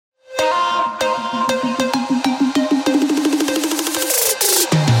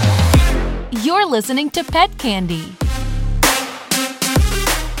listening to Pet Candy.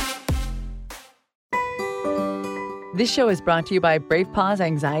 This show is brought to you by Brave Paws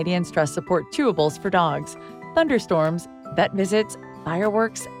Anxiety and Stress Support Chewables for Dogs. Thunderstorms, vet visits,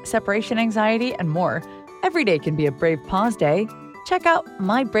 fireworks, separation anxiety, and more. Every day can be a Brave Paws day. Check out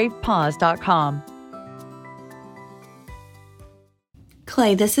mybravepaws.com.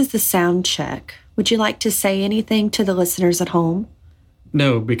 Clay, this is the sound check. Would you like to say anything to the listeners at home?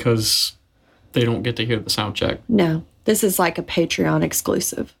 No, because they don't get to hear the sound check. No, this is like a Patreon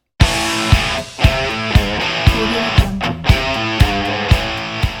exclusive.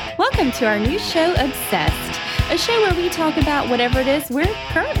 Welcome to our new show, Obsessed, a show where we talk about whatever it is we're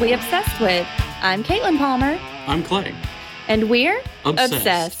currently obsessed with. I'm Caitlin Palmer. I'm Clay. And we're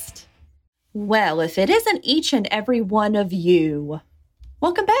Obsessed. Well, if it isn't each and every one of you,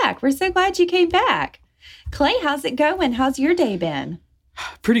 welcome back. We're so glad you came back. Clay, how's it going? How's your day been?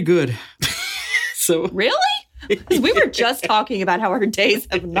 Pretty good. Really? Because we were just talking about how our days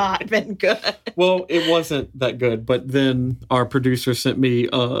have not been good. Well, it wasn't that good, but then our producer sent me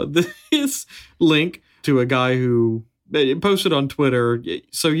this link to a guy who posted on Twitter.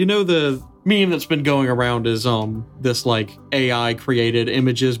 So you know the meme that's been going around is this like AI created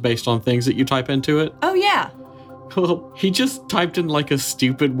images based on things that you type into it. Oh yeah. Well, he just typed in like a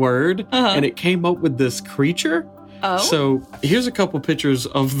stupid word and it came up with this creature. Oh. So here's a couple pictures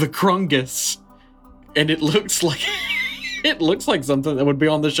of the Krungus. And it looks like something that would be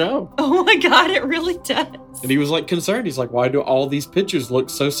on the show. Oh my God, it really does. And he was like concerned. He's like, why do all these pictures look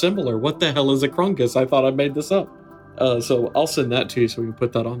so similar? What the hell is a Krungus? I thought I made this up. So I'll send that to you so we can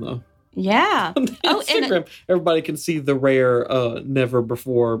put that on the Yeah. Instagram. Everybody can see the rare, never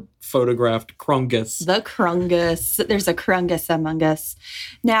before photographed Krungus. The Krungus. There's a Krungus among us.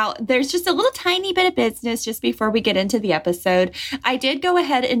 Now, there's just a little tiny bit of business just before we get into the episode. I did go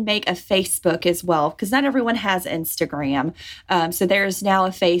ahead and make a Facebook as well, because not everyone has Instagram. So there's now a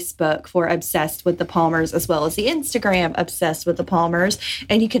Facebook for Obsessed with the Palmers, as well as the Instagram Obsessed with the Palmers.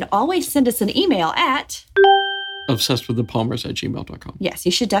 And you can always send us an email at obsessedwiththepalmers@gmail.com. Yes,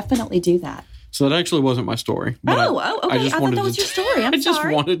 you should definitely do that. So that actually wasn't my story. But Okay. I thought that was your story. I'm I just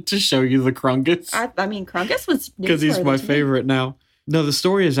sorry. wanted to show you the Krungus. I mean, Krungus was because he's my favorite now. No, the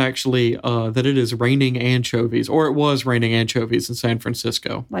story is actually that it is raining anchovies, or it was raining anchovies in San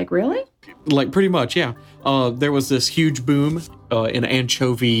Francisco. Like, really? Like, pretty much, yeah. There was this huge boom in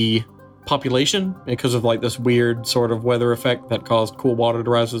anchovy population because of like this weird sort of weather effect that caused cool water to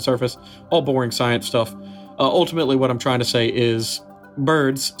rise to the surface. All boring science stuff. Ultimately, what I'm trying to say is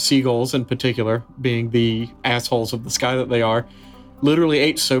birds, seagulls in particular, being the assholes of the sky that they are, literally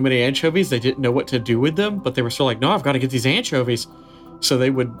ate so many anchovies they didn't know what to do with them, but they were still like, no, I've got to get these anchovies. So they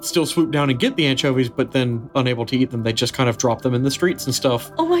would still swoop down and get the anchovies, but then unable to eat them, they just kind of drop them in the streets and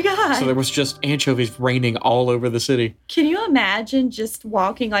stuff. Oh my God. So there was just anchovies raining all over the city. Can you imagine just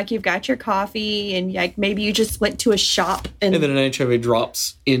walking, like you've got your coffee and like maybe you just went to a shop and then an anchovy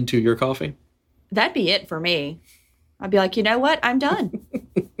drops into your coffee? That'd be it for me. I'd be like, you know what? I'm done.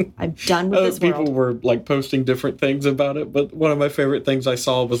 I'm done with this world. People were like posting different things about it, but one of my favorite things I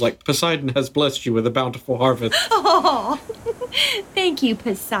saw was like, Poseidon has blessed you with a bountiful harvest. Oh, thank you,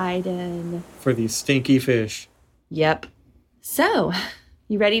 Poseidon. For these stinky fish. Yep. So,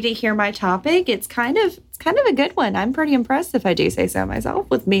 you ready to hear my topic? It's kind of a good one. I'm pretty impressed, if I do say so myself,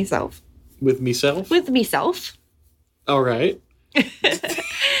 with meself. With meself? With meself. All right.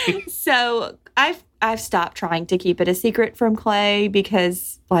 So I've stopped trying to keep it a secret from Clay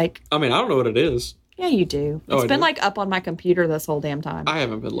because, like... I mean, I don't know what it is. Yeah, you do. It's been, like, up on my computer this whole damn time. I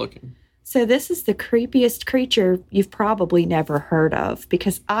haven't been looking. So this is the creepiest creature you've probably never heard of,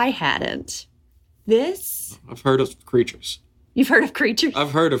 because I hadn't. This... I've heard of creatures. You've heard of creatures?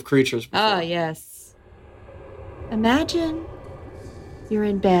 I've heard of creatures before. Oh, yes. Imagine you're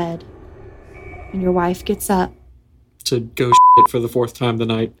in bed and your wife gets up. To go shit for the fourth time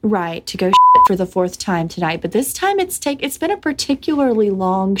tonight. Right, to go shit for the fourth time tonight. But this time it's been a particularly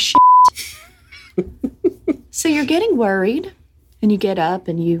long shit. So you're getting worried, and you get up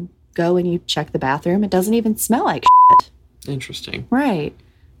and you go and you check the bathroom. It doesn't even smell like shit. Interesting. Right.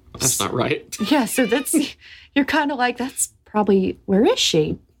 That's not right. Yeah, so you're kind of like, that's probably, where is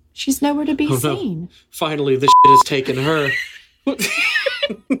she? She's nowhere to be seen. No. Finally, the shit has taken her.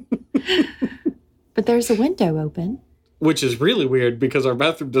 But there's a window open. Which is really weird because our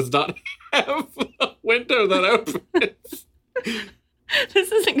bathroom does not have a window that opens.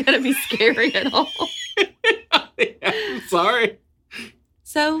 This isn't going to be scary at all. I'm sorry.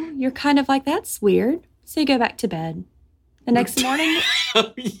 So you're kind of like, that's weird. So you go back to bed. The next morning,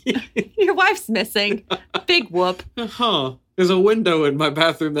 your wife's missing. Big whoop. Huh. There's a window in my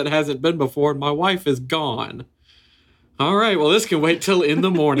bathroom that hasn't been before, and my wife is gone. All right, well, this can wait till in the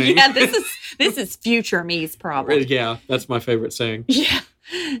morning. Yeah, this is future me's problem. Yeah, that's my favorite saying. Yeah.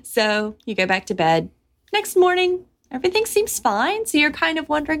 So you go back to bed. Next morning, everything seems fine. So you're kind of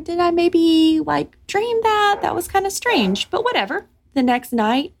wondering, did I maybe dream that? That was kind of strange, but whatever. The next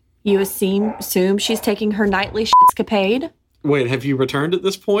night, you assume she's taking her nightly shitscapade. Wait, have you returned at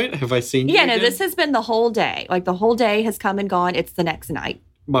this point? Have I seen you Yeah, no, again? this has been the whole day. The whole day has come and gone. It's the next night.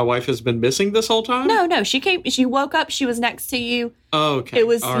 My wife has been missing this whole time? No, she woke up, she was next to you. Oh, okay. It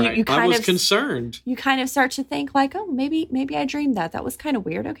was, all right. you kind I was of concerned. You kind of start to think oh, maybe I dreamed that. That was kind of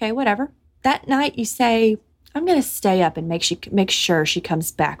weird. Okay, whatever. That night you say, I'm going to stay up and make sure she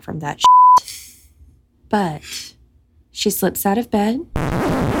comes back from that shit. But she slips out of bed.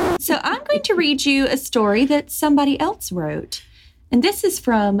 So I'm going to read you a story that somebody else wrote. And this is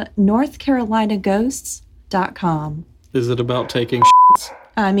from NorthCarolinaGhosts.com. Is it about taking shits?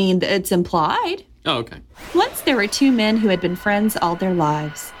 I mean, it's implied. Oh, okay. Once there were two men who had been friends all their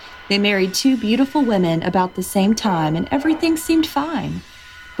lives. They married two beautiful women about the same time, and everything seemed fine.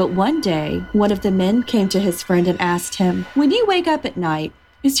 But one day, one of the men came to his friend and asked him, "When you wake up at night,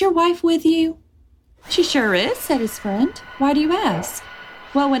 is your wife with you?" "She sure is," said his friend. "Why do you ask?"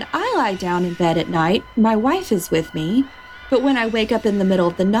 "Well, when I lie down in bed at night, my wife is with me. But when I wake up in the middle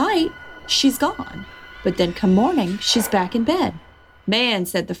of the night, she's gone. But then come morning, she's back in bed." "Man,"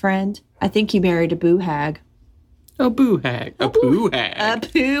 said the friend, "I think you married a boo hag." A boo hag. A poo hag. A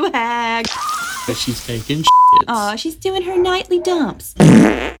poo hag. But she's taking shits. Aw, she's doing her nightly dumps.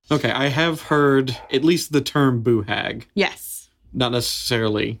 Okay, I have heard at least the term boo hag. Yes. Not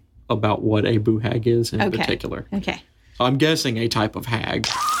necessarily about what a boo hag is in Okay. particular. Okay. So I'm guessing a type of hag.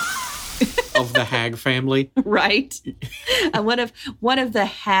 Of the hag family. Right. One of the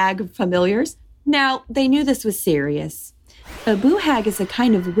hag familiars. Now, they knew this was serious. A boo hag is a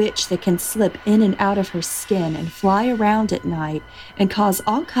kind of witch that can slip in and out of her skin and fly around at night and cause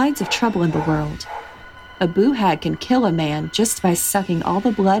all kinds of trouble in the world. A boo hag can kill a man just by sucking all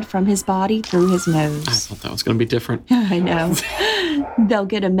the blood from his body through his I nose. thought that was going to be different. I know. They'll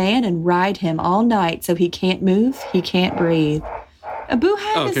get a man and ride him all night so he can't move, he can't breathe. A boo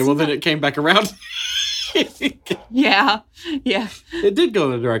hag Okay, is well, then not- it came back around. Yeah. It did go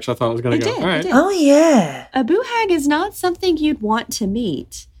in the direction I thought it was going to go. All right. Oh, yeah. A boo hag is not something you'd want to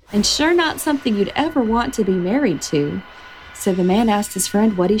meet, and sure not something you'd ever want to be married to. So the man asked his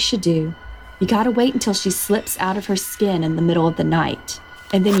friend what he should do. "You gotta wait until she slips out of her skin in the middle of the night.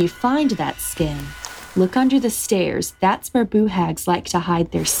 And then you find that skin. Look under the stairs. That's where boo hags like to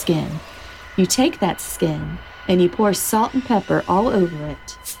hide their skin. You take that skin, and you pour salt and pepper all over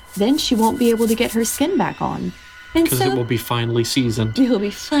it. Then she won't be able to get her skin back on. And Because it will be finely seasoned. You'll be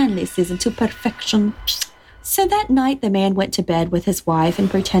finally seasoned to perfection." So that night the man went to bed with his wife and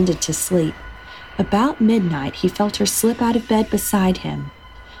pretended to sleep. About midnight he felt her slip out of bed beside him.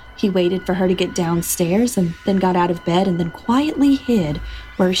 He waited for her to get downstairs and then got out of bed and then quietly hid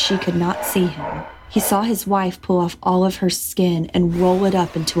where she could not see him. He saw his wife pull off all of her skin and roll it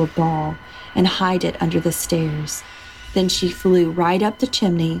up into a ball and hide it under the stairs. Then she flew right up the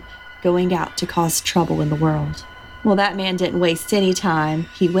chimney, going out to cause trouble in the world. Well, that man didn't waste any time.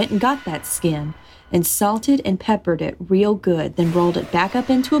 He went and got that skin and salted and peppered it real good, then rolled it back up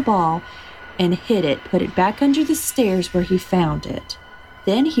into a ball and hid it, put it back under the stairs where he found it.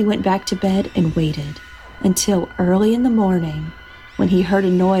 Then he went back to bed and waited until early in the morning when he heard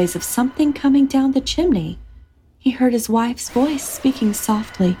a noise of something coming down the chimney. He heard his wife's voice speaking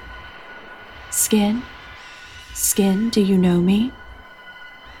softly. "Skin, Skin, do you know me?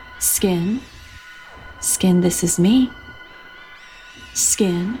 Skin, Skin, this is me.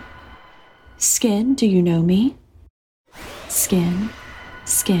 Skin, Skin, do you know me? Skin,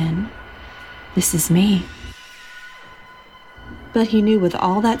 Skin, this is me." But he knew with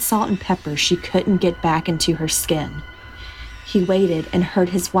all that salt and pepper she couldn't get back into her skin. He waited and heard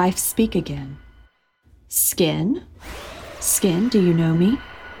his wife speak again. "Skin, Skin, do you know me?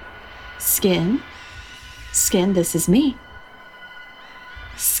 Skin, Skin, this is me.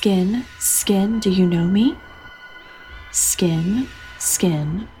 Skin, Skin, do you know me? Skin,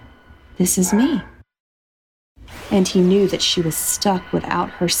 Skin, this is me." And he knew that she was stuck without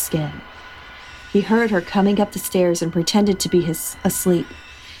her skin. He heard her coming up the stairs and pretended to be asleep.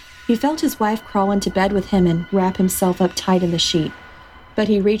 He felt his wife crawl into bed with him and wrap himself up tight in the sheet. But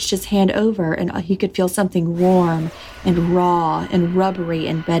he reached his hand over and he could feel something warm and raw and rubbery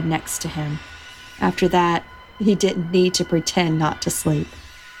in bed next to him. After that, he didn't need to pretend not to sleep.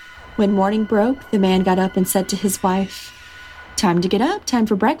 When morning broke, the man got up and said to his wife, "Time to get up, time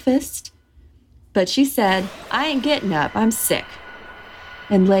for breakfast." But she said, "I ain't getting up, I'm sick,"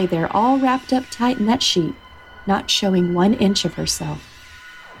 and lay there all wrapped up tight in that sheet, not showing 1 inch of herself.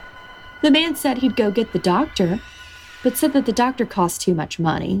 The man said he'd go get the doctor, but said that the doctor cost too much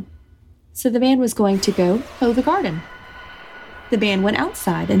money. So the man was going to go hoe the garden. The man went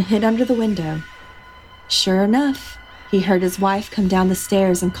outside and hid under the window. Sure enough, he heard his wife come down the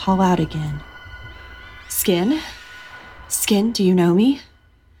stairs and call out again. "Skin? Skin, do you know me?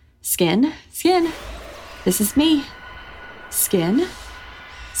 Skin? Skin, this is me. Skin?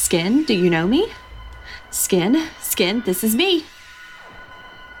 Skin, do you know me? Skin, Skin, this is me."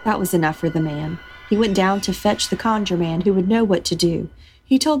 That was enough for the man. He went down to fetch the conjure man who would know what to do.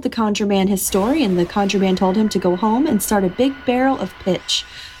 He told the conjure man his story, and the conjure man told him to go home and start a big barrel of pitch,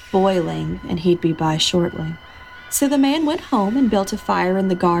 boiling, and he'd be by shortly. So the man went home and built a fire in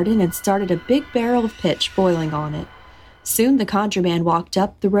the garden and started a big barrel of pitch boiling on it. Soon the conjure man walked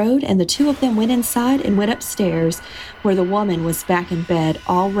up the road, and the two of them went inside and went upstairs, where the woman was back in bed,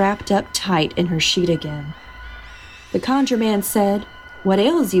 all wrapped up tight in her sheet again. The conjure man said, "What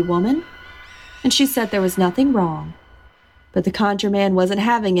ails you, woman?" And she said there was nothing wrong. But the conjure man wasn't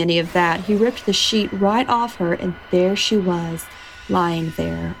having any of that. He ripped the sheet right off her, and there she was, lying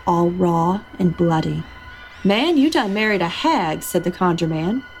there, all raw and bloody. "Man, you done married a hag," said the conjure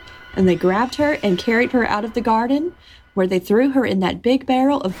man. And they grabbed her and carried her out of the garden, where they threw her in that big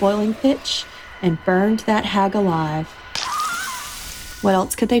barrel of boiling pitch and burned that hag alive. What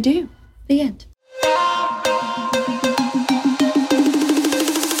else could they do? The end.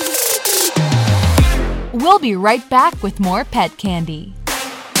 We'll be right back with more Pet Candy.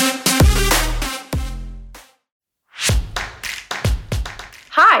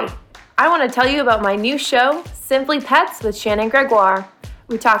 Hi, I want to tell you about my new show, Simply Pets with Shannon Gregoire.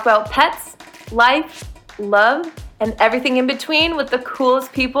 We talk about pets, life, love, and everything in between with the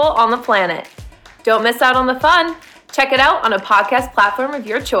coolest people on the planet. Don't miss out on the fun. Check it out on a podcast platform of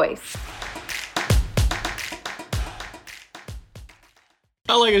your choice.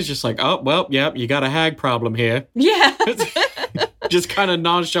 I like it's just like, oh, well, yep, you got a hag problem here. Yeah. Just kind of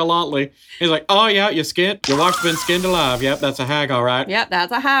nonchalantly. He's like, oh, yeah, your wife's been skinned alive. Yep, that's a hag, all right. Yep,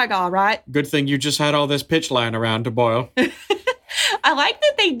 that's a hag, all right. Good thing you just had all this pitch lying around to boil. I like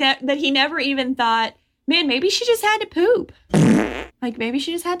that that he never even thought, man, maybe she just had to poop. Like, maybe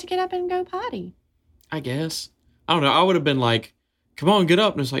she just had to get up and go potty. I guess. I don't know. I would have been like, come on, get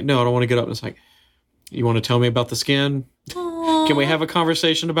up. And it's like, no, I don't want to get up. And it's like, you want to tell me about the skin? Aww. Can we have a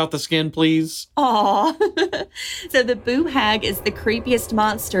conversation about the skin, please? Aw. So the boo hag is the creepiest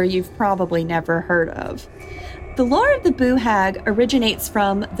monster you've probably never heard of. The lore of the boo hag originates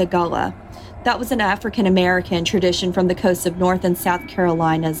from the Gullah. That was an African-American tradition from the coasts of North and South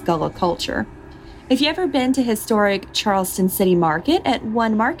Carolina's Gullah culture. If you've ever been to historic Charleston City Market at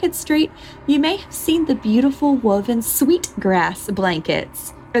 1 Market Street, you may have seen the beautiful woven sweetgrass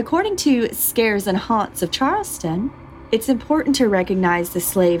blankets. According to Scares and Haunts of Charleston, it's important to recognize the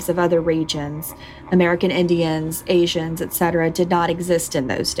slaves of other regions. American Indians, Asians, etc. did not exist in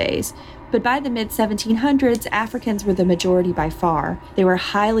those days. But by the mid-1700s, Africans were the majority by far. They were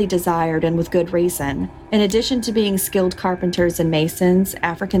highly desired and with good reason. In addition to being skilled carpenters and masons,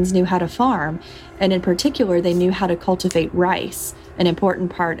 Africans knew how to farm, and in particular, they knew how to cultivate rice, an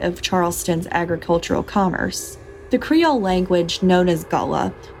important part of Charleston's agricultural commerce. The Creole language, known as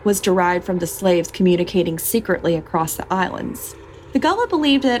Gullah, was derived from the slaves communicating secretly across the islands. The Gullah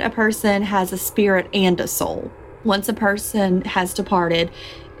believed that a person has a spirit and a soul. Once a person has departed,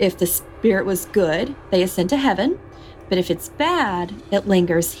 if the spirit was good, they ascend to heaven, but if it's bad, it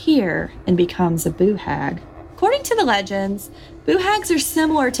lingers here and becomes a boo hag. According to the legends, boo hags are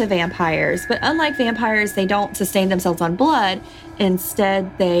similar to vampires, but unlike vampires, they don't sustain themselves on blood.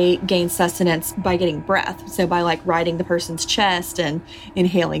 Instead, they gain sustenance by getting breath, so by like riding the person's chest and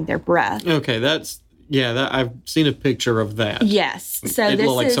inhaling their breath. Okay, I've seen a picture of that. Yes. So it this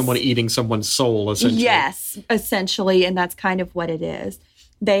looked like is someone eating someone's soul, essentially. Yes, essentially, and that's kind of what it is.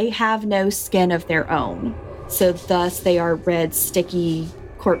 They have no skin of their own, so thus they are red, sticky,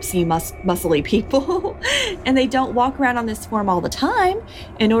 corpsey, muscly people. And they don't walk around on this form all the time.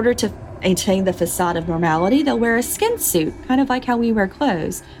 In order to maintain the facade of normality, they'll wear a skin suit, kind of like how we wear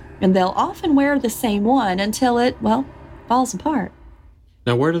clothes. And they'll often wear the same one until it, falls apart.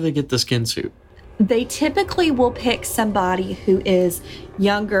 Now, where do they get the skin suit? They typically will pick somebody who is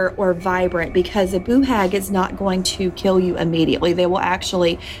younger or vibrant, because a boo hag is not going to kill you immediately. They will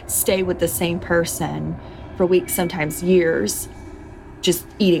actually stay with the same person for weeks, sometimes years. just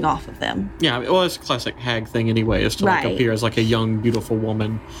eating off of them. Yeah, well, it's a classic hag thing anyway, is to like Right. appear as like a young, beautiful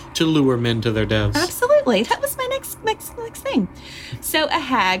woman to lure men to their deaths. Absolutely. That was my next thing. So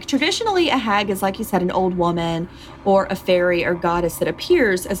traditionally a hag is, like you said, an old woman or a fairy or goddess that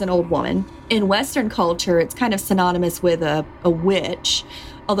appears as an old woman. In Western culture, it's kind of synonymous with a witch,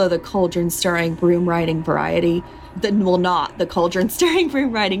 although the cauldron-stirring broom-riding variety, the cauldron-stirring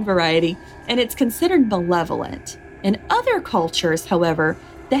broom-riding variety, and it's considered malevolent. In other cultures, however,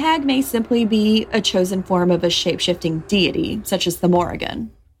 the hag may simply be a chosen form of a shape-shifting deity, such as the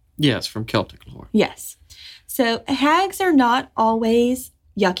Morrigan. Yes, from Celtic lore. Yes. So hags are not always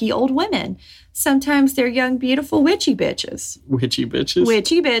yucky old women. Sometimes they're young, beautiful witchy bitches. Witchy bitches.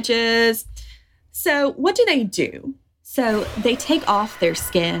 Witchy bitches. So what do? So they take off their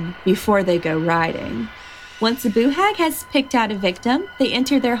skin before they go riding. Once a boo hag has picked out a victim, they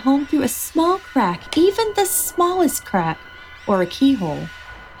enter their home through a small crack, even the smallest crack, or a keyhole.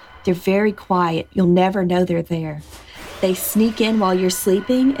 They're very quiet. You'll never know they're there. They sneak in while you're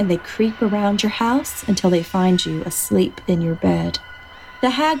sleeping, and they creep around your house until they find you asleep in your bed.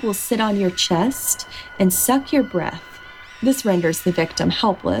 The hag will sit on your chest and suck your breath. This renders the victim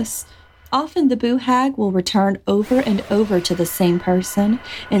helpless. Often the boo hag will return over and over to the same person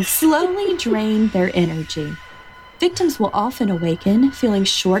and slowly drain their energy. Victims will often awaken feeling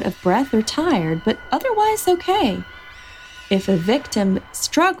short of breath or tired, but otherwise okay. If a victim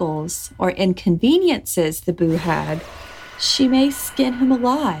struggles or inconveniences the boo hag, she may skin him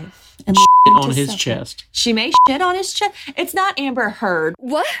alive and leave him on to his suffer. chest. She may shit on his chest. It's not Amber Heard.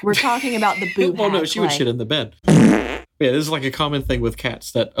 What? We're talking about the boo hag. Well, no, she would play. shit in the bed. Yeah, this is like a common thing with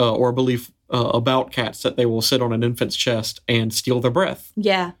cats that, or a belief about cats that they will sit on an infant's chest and steal their breath,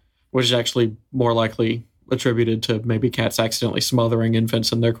 Yeah. which is actually more likely attributed to maybe cats accidentally smothering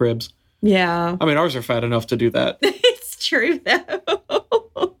infants in their cribs. Yeah. I mean, ours are fat enough to do that. It's true,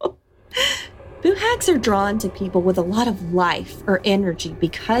 though. Boo hags are drawn to people with a lot of life or energy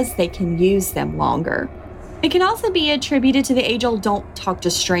because they can use them longer. It can also be attributed to the age-old don't talk to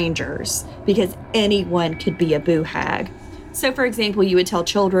strangers, because anyone could be a boo hag. So, for example, you would tell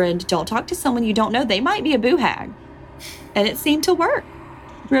children, don't talk to someone you don't know. They might be a boo hag. And it seemed to work.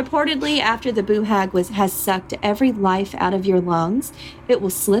 Reportedly, after the boo hag has sucked every life out of your lungs, it will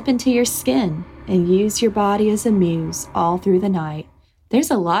slip into your skin and use your body as a muse all through the night. There's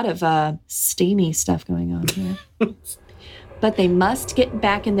a lot of steamy stuff going on here. But they must get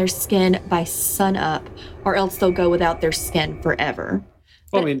back in their skin by sunup, or else they'll go without their skin forever.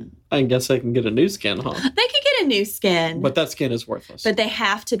 Well, I mean, I guess they can get a new skin, huh? They could get a new skin, But that skin is worthless. but they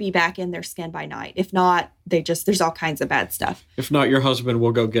have to be back in their skin by night. If not, there's all kinds of bad stuff. If not, your husband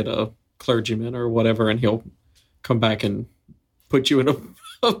will go get a clergyman or whatever, and he'll come back and put you in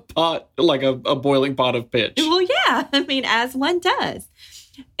a pot, like a boiling pot of pitch. Well, yeah, I mean, as one does.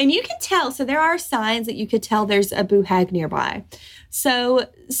 And you can tell, so there are signs that you could tell there's a boo hag nearby. So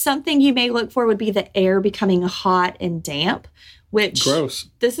something you may look for would be the air becoming hot and damp, which Gross.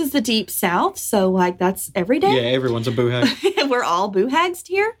 this is the deep south. So like that's every day. Yeah, everyone's a boo hag. We're all boo hags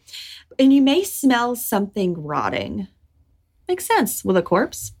here. And you may smell something rotting. Makes sense with a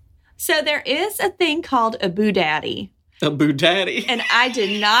corpse. So there is a thing called a boo daddy. A boo daddy. And I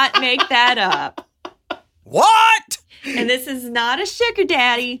did not make that up. What? And this is not a sugar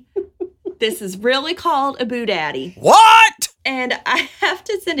daddy. This is really called a boo daddy. What? And I have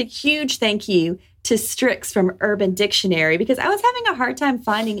to send a huge thank you to Strix from Urban Dictionary because I was having a hard time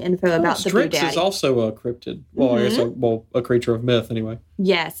finding info about the boo Strix daddy. is also a cryptid. Well, I guess a creature of myth anyway.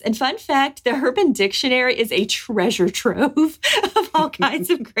 Yes. And fun fact, the Urban Dictionary is a treasure trove of all kinds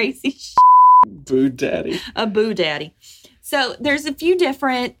of crazy shit. Boo daddy. A boo daddy. So there's a few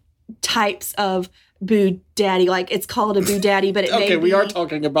different types of boo daddy. Like it's called a boo daddy, but it may Okay, we be- are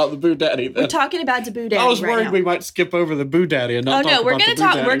talking about the boo daddy then. We're talking about the boo daddy. I was right worried now. we might skip over the boo daddy and not Oh talk no, we're about gonna the boo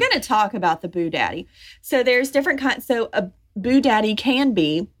talk. daddy. We're gonna talk about the boo daddy. So there's different kinds. So a boo daddy can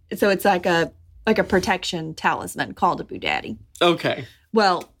be. So it's like a protection talisman called a boo daddy. Okay.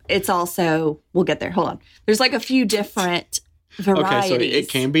 Well, it's also. We'll get there. Hold on. There's like a few different varieties. Okay, so it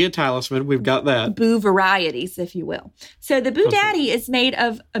can be a talisman. We've got that. Boo varieties, if you will. So the boo daddy is made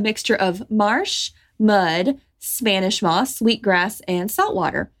of a mixture of marsh, mud, Spanish moss, wheatgrass, and salt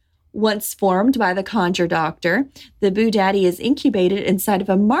water. Once formed by the conjure doctor, the boo daddy is incubated inside of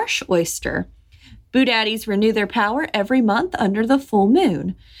a marsh oyster. Boo daddies renew their power every month under the full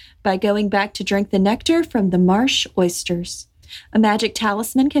moon by going back to drink the nectar from the marsh oysters. A magic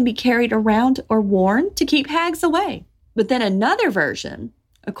talisman can be carried around or worn to keep hags away. But then another version,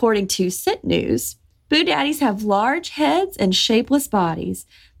 according to Sit News, boo daddies have large heads and shapeless bodies.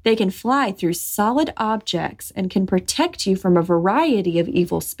 They can fly through solid objects and can protect you from a variety of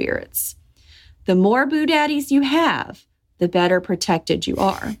evil spirits. The more Boo Daddies you have, the better protected you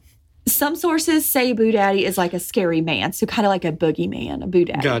are. Some sources say Boo Daddy is like a scary man, so kind of like a boogeyman, a Boo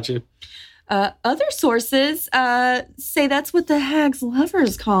Daddy. Gotcha. Other sources say that's what the hag's lover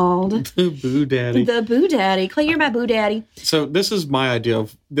is called. The Boo Daddy. The Boo Daddy. Clay, you're my Boo Daddy. So this is my idea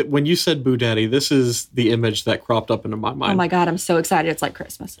of that. When you said Boo Daddy, this is the image that cropped up into my mind. Oh my God, I'm so excited. It's like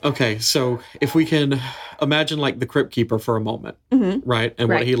Christmas. Okay, so if we can imagine like the Crypt Keeper for a moment, right? And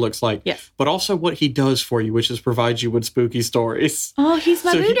what Right. he looks like. Yes. But also what he does for you, which is provide you with spooky stories. Oh, he's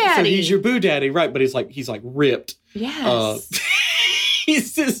my Boo Daddy. So he's your Boo Daddy, right? But he's like ripped. Yes.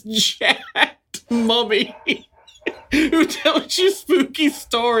 He's this jacked mummy who tells you spooky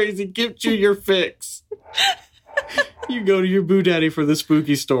stories and gives you your fix. You go to your Boo Daddy for the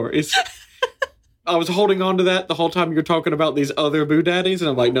spooky stories. I was holding on to that the whole time you're talking about these other Boo Daddies, and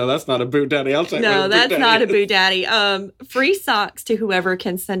I'm like, no, that's not a Boo Daddy. I'll say No, that's not a Daddy. Boo Daddy. Free socks to whoever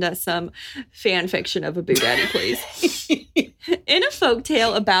can send us some fan fiction of a Boo Daddy, please. In a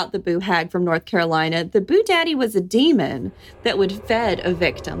folktale about the Boo Hag from North Carolina, the Boo Daddy was a demon that would fed a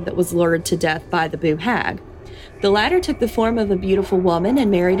victim that was lured to death by the Boo Hag. The latter took the form of a beautiful woman and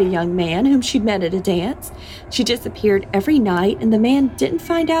married a young man whom she'd met at a dance. She disappeared every night, and the man didn't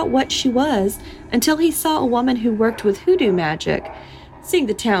find out what she was until he saw a woman who worked with hoodoo magic. Seeing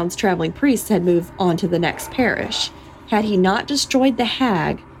the town's traveling priests had moved on to the next parish. Had he not destroyed the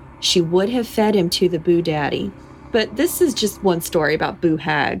hag, she would have fed him to the Boo Daddy. But this is just one story about Boo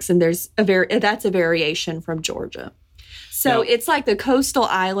Hags, and that's a variation from Georgia. So Now- it's like the coastal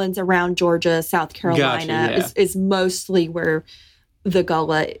islands around Georgia, South Carolina Gotcha, yeah. is mostly where the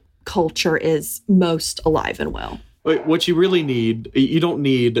Gullah culture is most alive and well. What you really need, you don't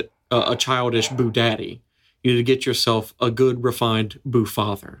need a childish Boo Daddy. You need to get yourself a good, refined Boo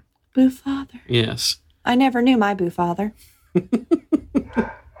Father. Boo Father. Yes. I never knew my Boo Father.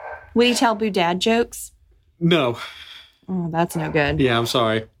 Would he tell Boo Dad jokes? No. Oh, that's no good. Yeah, I'm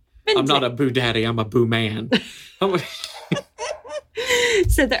sorry. I'm not a Boo Daddy. I'm a Boo Man.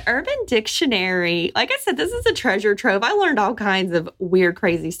 So the Urban Dictionary, like I said, this is a treasure trove. I learned all kinds of weird,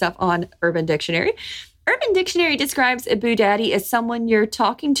 crazy stuff on Urban Dictionary. Urban Dictionary describes a Boo Daddy as someone you're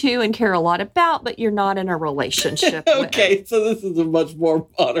talking to and care a lot about, but you're not in a relationship with. Okay, so this is a much more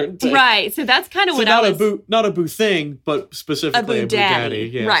modern take. Right. So that's kind of So what not I was... not a Boo thing, but a specifically Boo a Boo Daddy.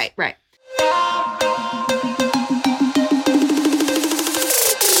 Yes. Right, right.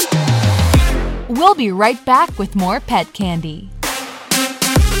 We'll be right back with more pet candy.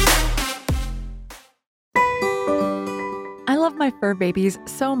 I love my fur babies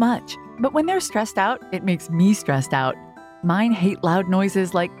so much, but when they're stressed out, it makes me stressed out. Mine hate loud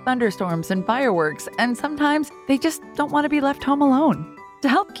noises like thunderstorms and fireworks, and sometimes they just don't want to be left home alone. To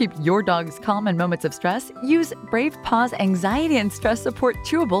help keep your dogs calm in moments of stress, use Brave Paws Anxiety and Stress Support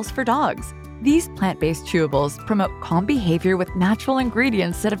Chewables for dogs. These plant-based chewables promote calm behavior with natural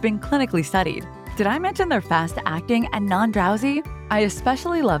ingredients that have been clinically studied. Did I mention they're fast-acting and non-drowsy? I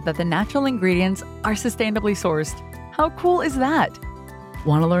especially love that the natural ingredients are sustainably sourced. How cool is that?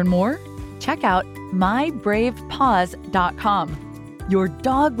 Want to learn more? Check out mybravepaws.com. Your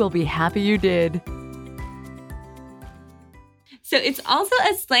dog will be happy you did. So it's also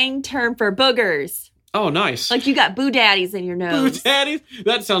a slang term for boogers. Oh, nice. Like you got Boo Daddies in your Boo nose. Daddies?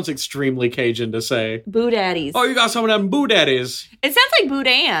 That sounds extremely Cajun to say. Boo Daddies. Oh, you got some of them Boo Daddies. It sounds like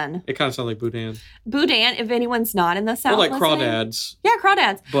Boudin. It kind of sounds like Boudin. Boudin, if anyone's not in the South. Or like listening. crawdads, Yeah,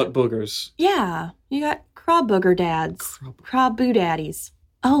 crawdads. but boogers. Yeah, you got craw booger dads. Craw Boo Daddies.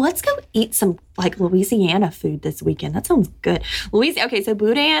 Oh, let's go eat some like Louisiana food this weekend. That sounds good. Okay, so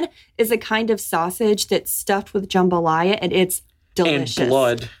Boudin is a kind of sausage that's stuffed with jambalaya, and it's delicious. And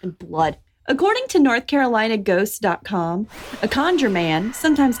blood. And blood. According to NorthCarolinaGhost.com, a conjure man,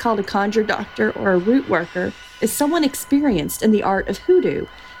 sometimes called a conjure doctor or a root worker, is someone experienced in the art of hoodoo,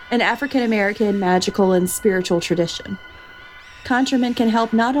 an African-American magical and spiritual tradition. Conjuremen can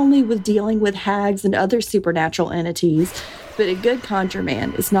help not only with dealing with hags and other supernatural entities, but a good conjure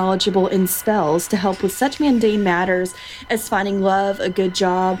man is knowledgeable in spells to help with such mundane matters as finding love, a good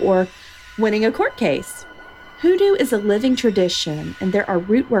job, or winning a court case. Hoodoo is a living tradition, and there are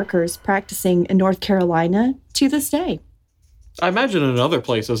root workers practicing in North Carolina to this day. I imagine in other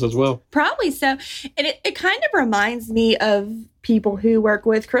places as well. Probably so. And it kind of reminds me of people who work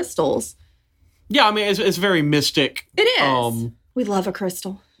with crystals. Yeah, I mean, it's very mystic. It is. We love a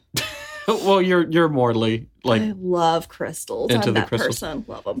crystal. Well, you're morally like I love crystals. into I'm the that crystals. person.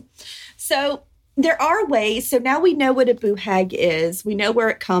 Love them. So there are ways. So now we know what a boo hag is. We know where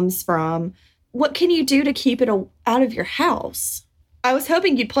it comes from. What can you do to keep it out of your house? I was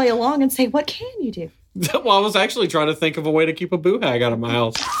hoping you'd play along and say, what can you do? Well, I was actually trying to think of a way to keep a boo hag out of my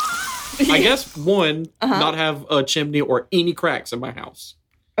house. I guess one, not have a chimney or any cracks in my house.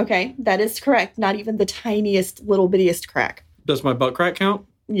 Okay, that is correct. Not even the tiniest, little bittiest crack. Does my butt crack count?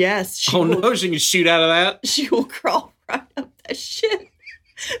 Yes. No, she can shoot out of that. She will crawl right up that shit.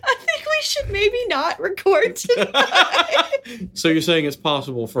 I think we should maybe not record tonight. So you're saying it's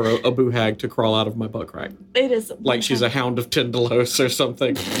possible for a boo hag to crawl out of my butt crack? It is. Like she's a hound of Tindalos or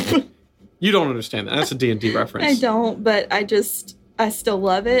something. You don't understand that. That's a D&D reference. I don't, but I still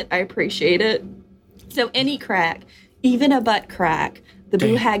love it. I appreciate it. So any crack, even a butt crack, the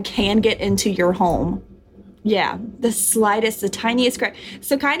boo hag can get into your home. Yeah, the slightest, the tiniest crack.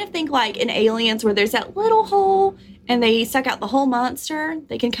 So kind of think like in Aliens where there's that little hole and they suck out the whole monster.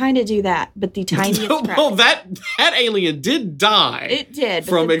 They can kind of do that, but the tiniest crack. Well, that alien did die. It did.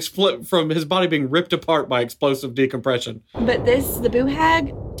 From his body being ripped apart by explosive decompression. But the boo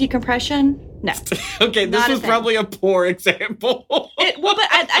hag, decompression, no. Okay, this was probably a poor example. But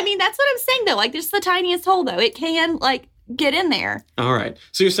I mean, that's what I'm saying though. Like, just the tiniest hole though. It can like get in there. All right.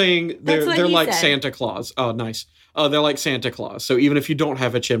 So you're saying they're like said. Santa Claus. Oh, nice. They're like Santa Claus. So even if you don't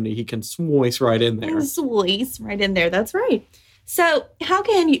have a chimney, he can swice right in there. Swice right in there. That's right. So how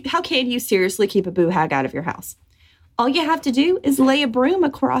can you seriously keep a boo hag out of your house? All you have to do is lay a broom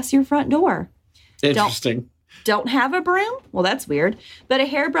across your front door. Interesting. Don't have a broom? Well, that's weird. But a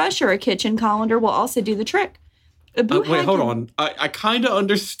hairbrush or a kitchen colander will also do the trick. Wait, hold on. I kind of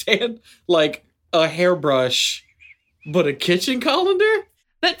understand like a hairbrush, but a kitchen colander?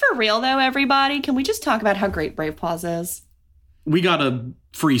 But for real, though, everybody, can we just talk about how great Brave Paws is? We got a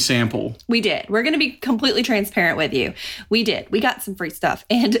free sample. We did. We're going to be completely transparent with you. We did. We got some free stuff,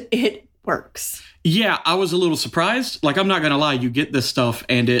 and it works. Yeah, I was a little surprised. Like, I'm not going to lie. You get this stuff,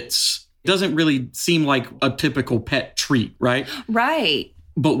 and it doesn't really seem like a typical pet treat, right? Right.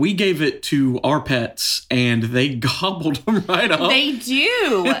 But we gave it to our pets, and they gobbled them right up. They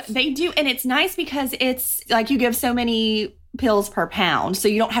do. They do. And it's nice because it's like you give so many pills per pound, so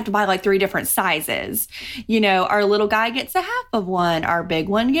you don't have to buy like 3 different sizes. You know, our little guy gets a half of one. Our big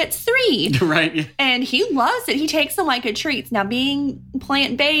one gets 3. Right. Yeah. And he loves it. He takes them like a treat. Now, being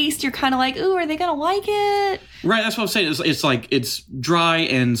plant-based, you're kind of like, ooh, are they going to like it? Right. That's what I'm saying. It's like it's dry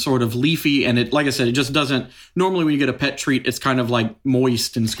and sort of leafy. And it, like I said, it just doesn't. Normally, when you get a pet treat, it's kind of like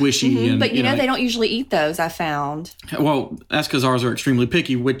moist and squishy. Mm-hmm. And, but you know, they don't usually eat those, I found. Well, that's because ours are extremely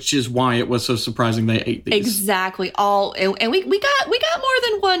picky, which is why it was so surprising they ate these. Exactly. And we got more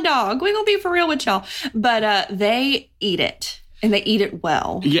than one dog. We're going to be for real with y'all. But they eat it. And they eat it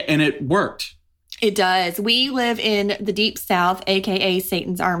well. Yeah, and it worked. It does. We live in the deep south, aka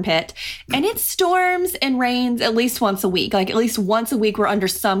Satan's armpit, and it storms and rains at least once a week. Like at least once a week, we're under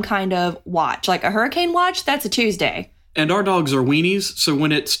some kind of watch. Like a hurricane watch, that's a Tuesday. And our dogs are weenies, so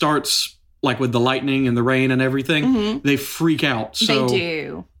when it starts, like with the lightning and the rain and everything, they freak out. So they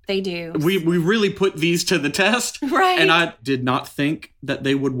do. They do. We really put these to the test. Right. And I did not think that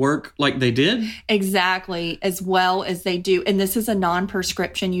they would work like they did. Exactly. As well as they do. And this is a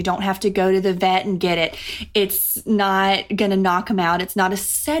non-prescription. You don't have to go to the vet and get it. It's not going to knock them out. It's not a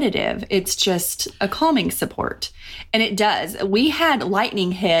sedative. It's just a calming support. And it does. We had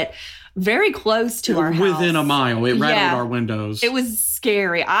lightning hit very close to our house. Within a mile. It rattled our windows. It was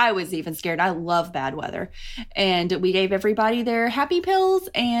scary. I was even scared. I love bad weather. And we gave everybody their happy pills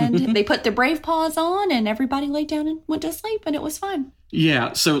and they put the Brave Paws on and everybody laid down and went to sleep and it was fine.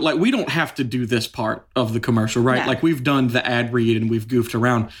 Yeah. So like we don't have to do this part of the commercial, right? No. Like we've done the ad read and we've goofed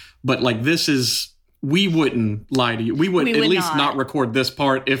around. But like this is, we wouldn't lie to you. We would at least not record this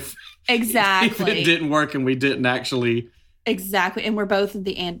part if exactly if it didn't work and we didn't actually. Exactly. And we're both in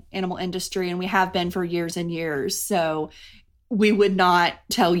the animal industry and we have been for years and years. So we would not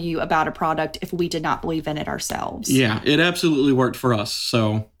tell you about a product if we did not believe in it ourselves. Yeah, it absolutely worked for us.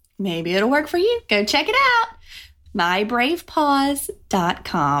 So maybe it'll work for you. Go check it out.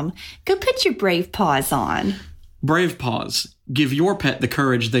 mybravepaws.com. Go put your Brave Paws on. Brave Paws. Give your pet the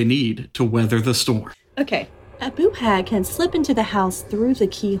courage they need to weather the storm. Okay. A boo hag can slip into the house through the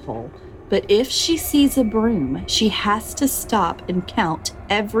keyhole. But if she sees a broom, she has to stop and count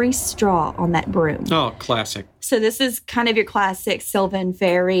every straw on that broom. Oh, classic. So this is kind of your classic Sylvan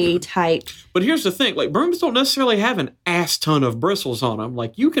Fairy type. But here's the thing. Like, brooms don't necessarily have an ass ton of bristles on them.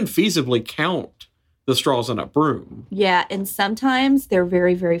 Like, you can feasibly count the straws in a broom. Yeah, and sometimes they're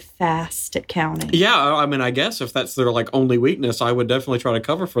very, very fast at counting. Yeah, I mean, I guess if that's their, like, only weakness, I would definitely try to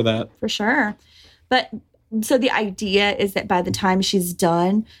cover for that. For sure. But so the idea is that by the time she's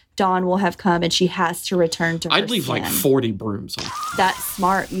done, Dawn will have come and she has to return to her I'd leave sin. like 40 brooms on. That's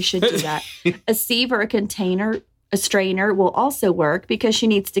smart. You should do that. A sieve or a container A strainer will also work because she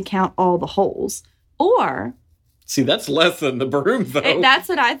needs to count all the holes. Or... See, that's less than the broom, though. That's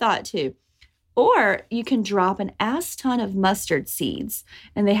what I thought, too. Or you can drop an ass ton of mustard seeds,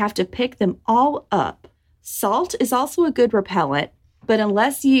 and they have to pick them all up. Salt is also a good repellent, but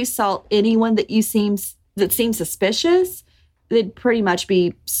unless you salt anyone that seems suspicious, it'd pretty much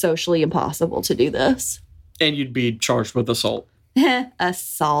be socially impossible to do this. And you'd be charged with assault.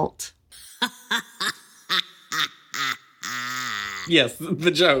 Assault. Yes,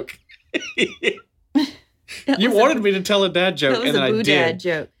 the joke. You wanted me to tell a dad joke, that was and then a I boo did. dad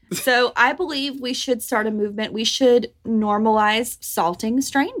joke. So I believe we should start a movement. We should normalize salting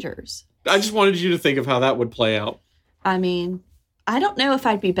strangers. I just wanted you to think of how that would play out. I mean, I don't know if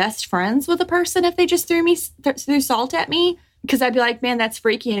I'd be best friends with a person if they just threw salt at me, because I'd be like, man, that's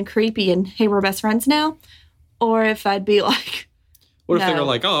freaky and creepy, and hey, we're best friends now. Or if I'd be like, What if they no. were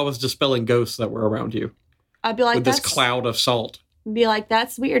like, oh, I was dispelling ghosts that were around you I'd be like, with this cloud of salt? Be like,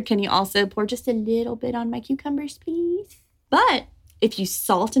 that's weird. Can you also pour just a little bit on my cucumbers, please? But if you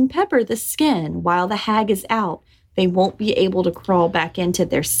salt and pepper the skin while the hag is out, they won't be able to crawl back into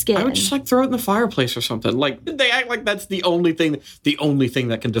their skin. I would just throw it in the fireplace or something. Like, they act like that's the only thing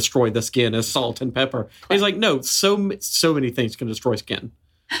that can destroy the skin is salt and pepper. It's like, no, so many things can destroy skin.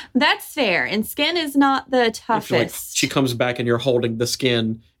 That's fair. And skin is not the toughest. Like, she comes back and you're holding the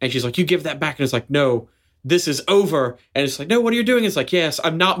skin and she's like, you give that back. And it's like, no, this is over. And it's like, no, what are you doing? It's like, yes,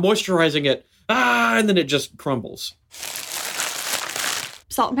 I'm not moisturizing it. And then it just crumbles.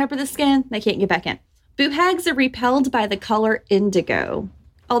 Salt and pepper the skin, they can't get back in. Boo hags are repelled by the color indigo.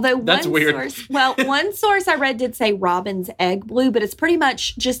 Although That's weird. One source I read did say robin's egg blue, but it's pretty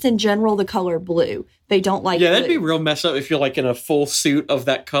much just in general the color blue. They don't like blue. That'd be real messed up if you're like in a full suit of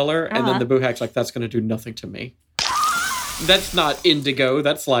that color and then the boo hag's like, that's going to do nothing to me. That's not indigo.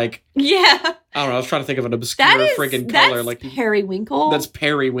 That's like, yeah. I don't know. I was trying to think of an obscure friggin' color. That's Like periwinkle. That's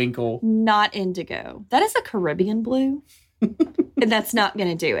periwinkle. Not indigo. That is a Caribbean blue. And that's not going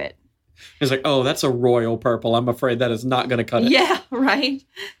to do it. It's like, oh, that's a royal purple. I'm afraid that is not going to cut it. Yeah, right.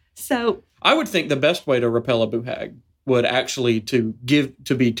 So I would think the best way to repel a boo hag would actually to give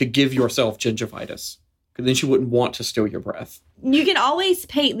yourself gingivitis. Because then she wouldn't want to steal your breath. you can always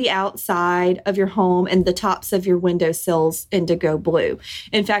paint the outside of your home and the tops of your windowsills indigo blue.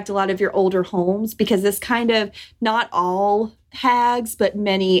 In fact, a lot of your older homes, because this kind of, not all hags, but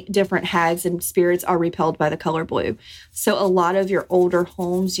many different hags and spirits are repelled by the color blue. So a lot of your older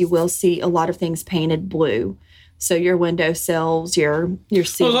homes, you will see a lot of things painted blue. So your windowsills, your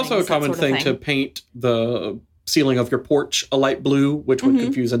ceilings. Well, it's also a common thing to paint the ceiling of your porch a light blue, which would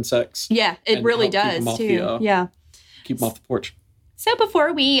confuse insects. Yeah, it really does too. Keep them off the porch. So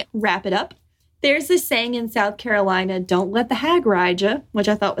before we wrap it up, there's this saying in South Carolina, don't let the hag ride ya, which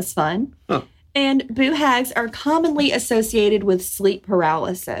I thought was fun. Huh. And boo hags are commonly associated with sleep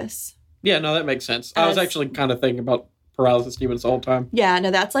paralysis. Yeah, no, that makes sense. I was actually kind of thinking about paralysis demons the whole time. Yeah,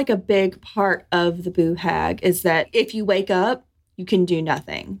 no, that's like a big part of the boo hag, is that if you wake up, you can do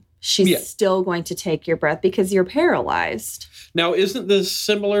nothing. She's still going to take your breath because you're paralyzed. Now, isn't this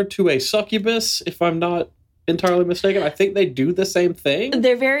similar to a succubus, if I'm not entirely mistaken? I think they do the same thing.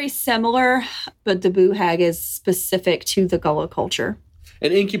 They're very similar, but the boo hag is specific to the Gullah culture.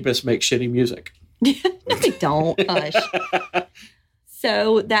 An incubus makes shitty music. No, they don't. Hush.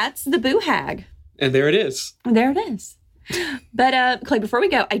 So that's the boo hag. And there it is. There it is. But, Clay, before we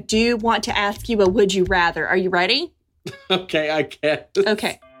go, I do want to ask you a would you rather. Are you ready? Okay, I guess.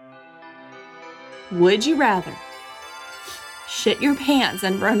 Okay. Would you rather shit your pants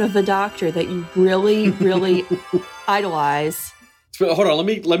in front of a doctor that you really, really idolize? Hold on,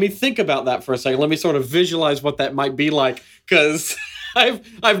 let me think about that for a second. Let me sort of visualize what that might be like, because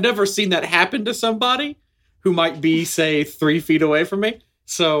I've never seen that happen to somebody who might be, say, 3 feet away from me.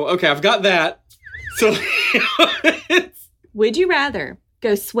 So, okay, I've got that. So, would you rather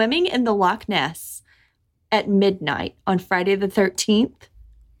go swimming in the Loch Ness at midnight on Friday the 13th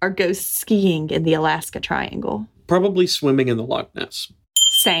or go skiing in the Alaska Triangle? Probably swimming in the Loch Ness.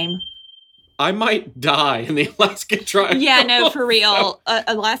 Same. I might die in the Alaska Triangle. Yeah, no, for real.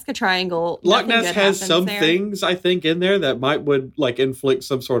 Alaska Triangle. Loch Ness has some things, I think, in there that would inflict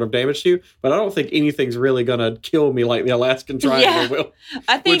some sort of damage to you, but I don't think anything's really going to kill me like the Alaskan Triangle will.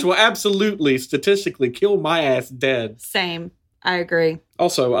 I think, which will absolutely, statistically, kill my ass dead. Same. I agree.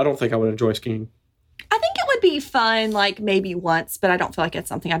 Also, I don't think I would enjoy skiing. I think it would be fun, maybe once, but I don't feel like it's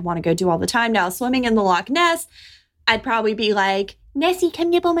something I'd want to go do all the time. Now, swimming in the Loch Ness, I'd probably be like, Nessie,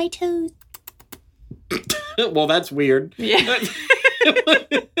 come nibble my toes. Well, that's weird. Yeah.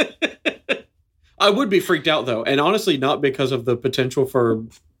 I would be freaked out, though. And honestly, not because of the potential for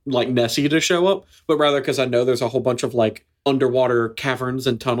like Nessie to show up, but rather because I know there's a whole bunch of like underwater caverns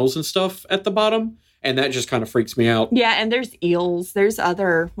and tunnels and stuff at the bottom. And that just kind of freaks me out. Yeah, and there's eels. There's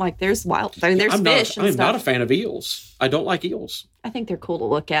other, like, there's wild, I mean, there's fish and I'm stuff. not a fan of eels. I don't like eels. I think they're cool to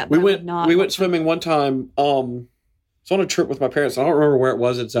look at. We went swimming one time. I was on a trip with my parents. I don't remember where it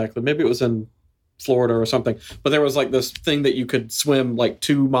was exactly. Maybe it was in Florida or something. But there was like this thing that you could swim like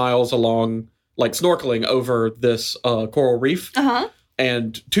 2 miles along, like snorkeling over this coral reef. Uh-huh.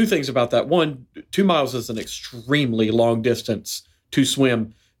 And 2 things about that. One, 2 miles is an extremely long distance to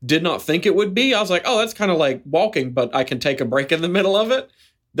swim. Did not think it would be. I was like, oh, that's kind of like walking, but I can take a break in the middle of it.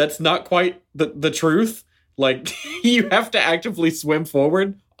 That's not quite the truth. Like, you have to actively swim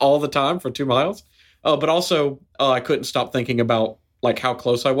forward all the time for 2 miles. But also, I couldn't stop thinking about like how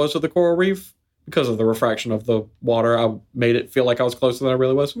close I was to the coral reef because of the refraction of the water. I made it feel like I was closer than I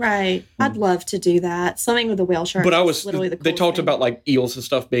really was. Right. I'd love to do that. Swimming with a whale shark. But I was literally the they coolest talked thing. about like eels and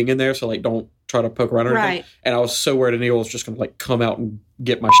stuff being in there, so like don't try to poke around or anything. Right. And I was so worried an eel was just gonna like come out and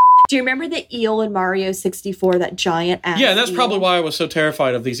get my Do you remember the eel in Mario 64, that giant ass Yeah, and that's eel? probably why I was so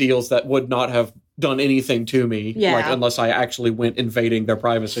terrified of these eels that would not have done anything to me, Yeah. like unless I actually went invading their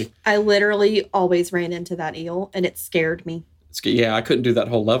privacy. I literally always ran into that eel, and it scared me. Yeah, I couldn't do that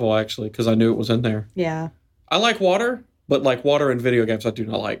whole level actually because I knew it was in there. Yeah. I like water, but like water in video games I do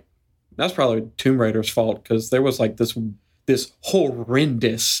not like. That's probably Tomb Raider's fault because there was like this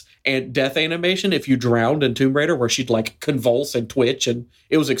horrendous and death animation if you drowned in Tomb Raider where she'd like convulse and twitch, and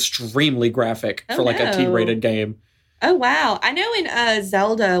it was extremely graphic for like a T-rated game. Oh, wow. I know in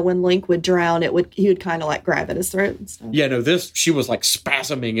Zelda, when Link would drown, he would kind of like grab at his throat and stuff. Yeah, no, she was like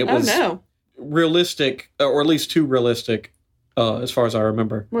spasming. It was realistic, or at least too realistic, as far as I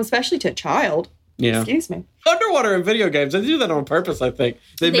remember. Well, especially to a child. Yeah. Excuse me. Underwater in video games, they do that on purpose, I think.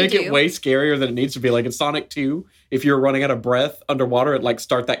 They make do. it way scarier than it needs to be. Like in Sonic 2, if you're running out of breath underwater, it like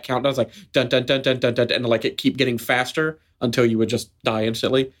start that countdown. It's like dun dun dun dun dun dun, and like it keep getting faster until you would just die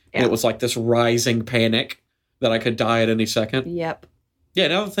instantly. Yeah. And it was like this rising panic that I could die at any second. Yep. Yeah,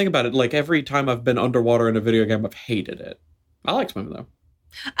 now that I think about it, like every time I've been underwater in a video game, I've hated it. I like swimming though.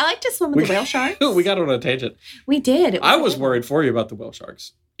 I like to swim with the whale sharks. We got on a tangent. We did. I was worried for you about the whale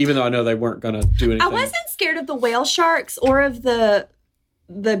sharks, even though I know they weren't going to do anything. I wasn't scared of the whale sharks or of the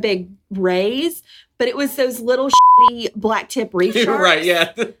big rays, but it was those little shitty black tip reef sharks. Right,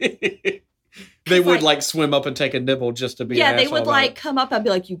 yeah. They would like swim up and take a nibble just to be Yeah, an they asshole would about like it. come up, I'd be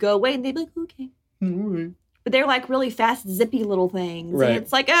like, you go away, and they'd be like, okay. Mm-hmm. But they're like really fast, zippy little things. Right. And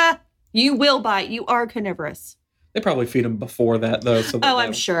it's like, you will bite. You are carnivorous. They probably feed them before that, though. So Oh,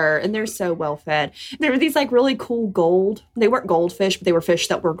 I'm sure. And they're so well fed. There were these like really cool gold. They weren't goldfish, but they were fish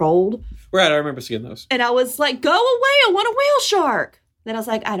that were gold. Right, I remember seeing those. And I was like, go away. I want a whale shark. Then I was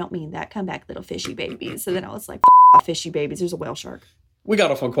like, I don't mean that. Come back, little fishy babies. So then I was like, off fishy babies. There's a whale shark. We got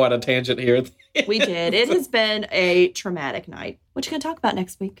off on quite a tangent here. We did. It has been a traumatic night. What you going to talk about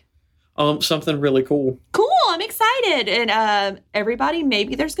next week? Something really cool. Cool. I'm excited. And everybody,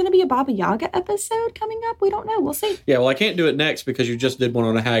 maybe there's going to be a Baba Yaga episode coming up. We don't know. We'll see. Yeah, well, I can't do it next because you just did one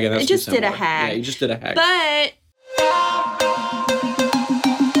on a hag. And that's I just too did a similar. hag. Yeah, you just did a hag.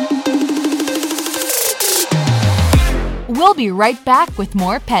 But We'll be right back with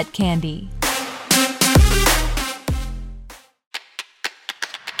more Pet Candy.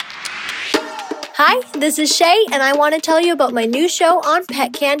 Hi, this is Shay, and I want to tell you about my new show on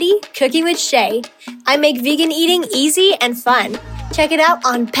Pet Candy, Cooking with Shay. I make vegan eating easy and fun. Check it out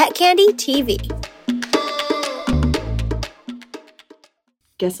on Pet Candy TV.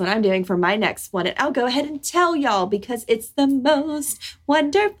 guess what I'm doing for my next one? And I'll go ahead and tell y'all because it's the most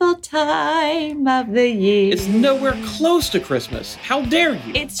wonderful time of the year. It's nowhere close to Christmas. How dare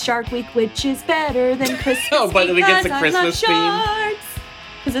you? It's Shark Week, which is better than Christmas. Oh, but it gets a Christmas theme.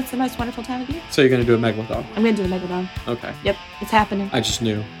 Because it's the most wonderful time of year. So you're going to do a Megalodon? I'm going to do a Megalodon. Okay. Yep, it's happening. I just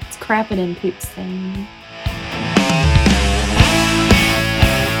knew. It's crapping in poops thing.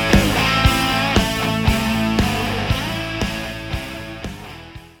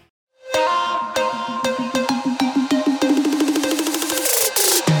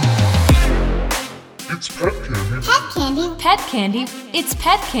 It's Pet Candy. Pet Candy. It's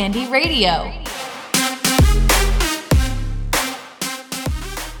Pet Candy Radio.